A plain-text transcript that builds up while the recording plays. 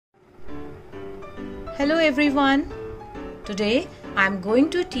Hello everyone. Today I am going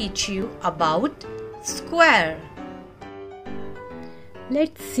to teach you about square.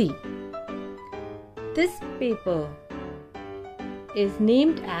 Let's see. This paper is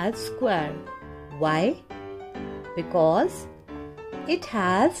named as square. Why? Because it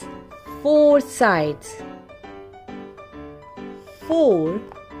has 4 sides. 4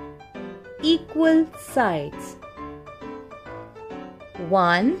 equal sides.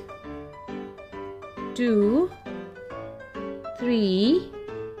 1, 2, 3,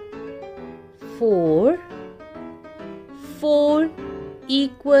 4. 4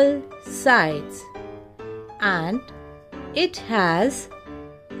 equal sides, and it has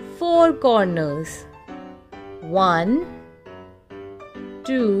 4 corners. 1,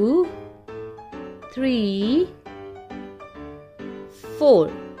 2, 3,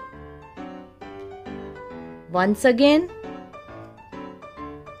 4. Once again,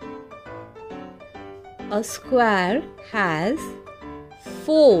 a square has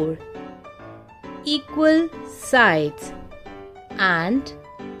 4 equal sides and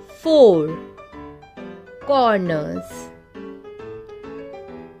 4 corners.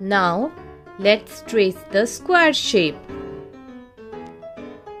 Now let's trace the square shape.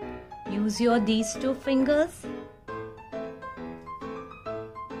 Use these 2 fingers.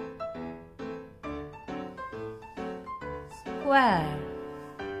 Square.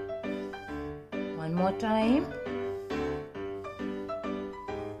 One more time.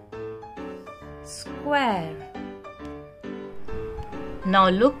 Square. Now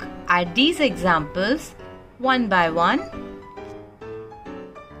look at these examples one by one.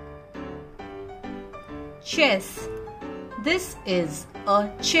 Chess. This is a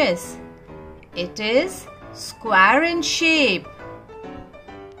chess. It is square in shape.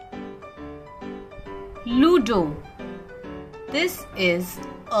 Ludo. This is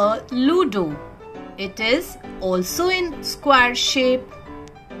a Ludo. It is also in square shape.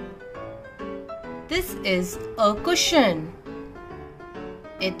 This is a cushion.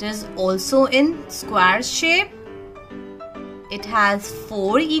 It is also in square shape. It has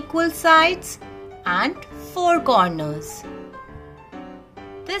 4 equal sides and 4 corners.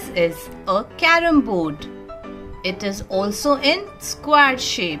 This is a carom board. It is also in square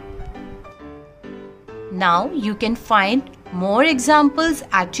shape. Now you can find more examples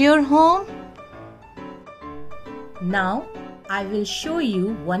at your home. Now I will show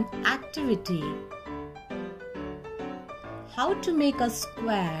you one activity. How to make a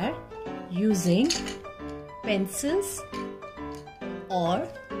square using pencils or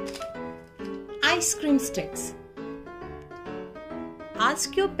ice cream sticks.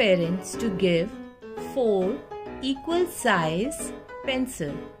 Ask your parents to give 4 equal size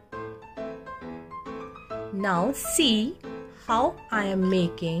pencils. Now see how I am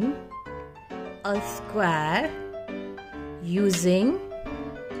making a square using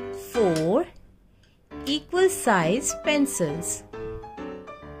 4 equal size pencils.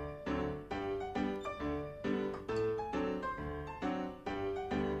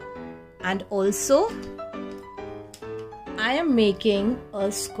 And also I am making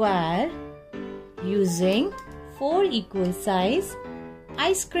a square using 4 equal size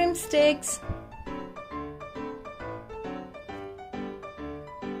ice cream sticks.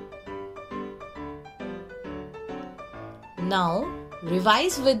 Now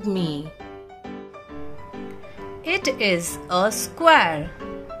revise with me. It is a square.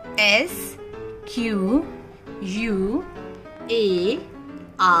 S Q U A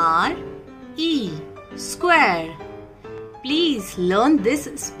R E. Square. Please learn this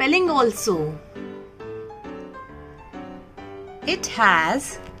spelling also. It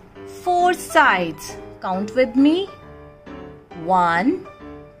has 4 sides. Count with me. 1,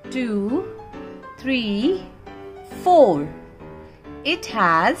 2, 3, 4. It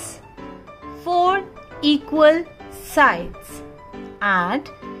has 4 equal sides and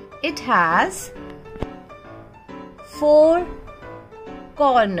it has 4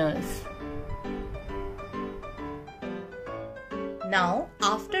 corners. Now,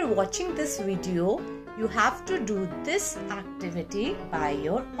 after watching this video, you have to do this activity by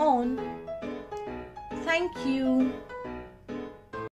your own. Thank you.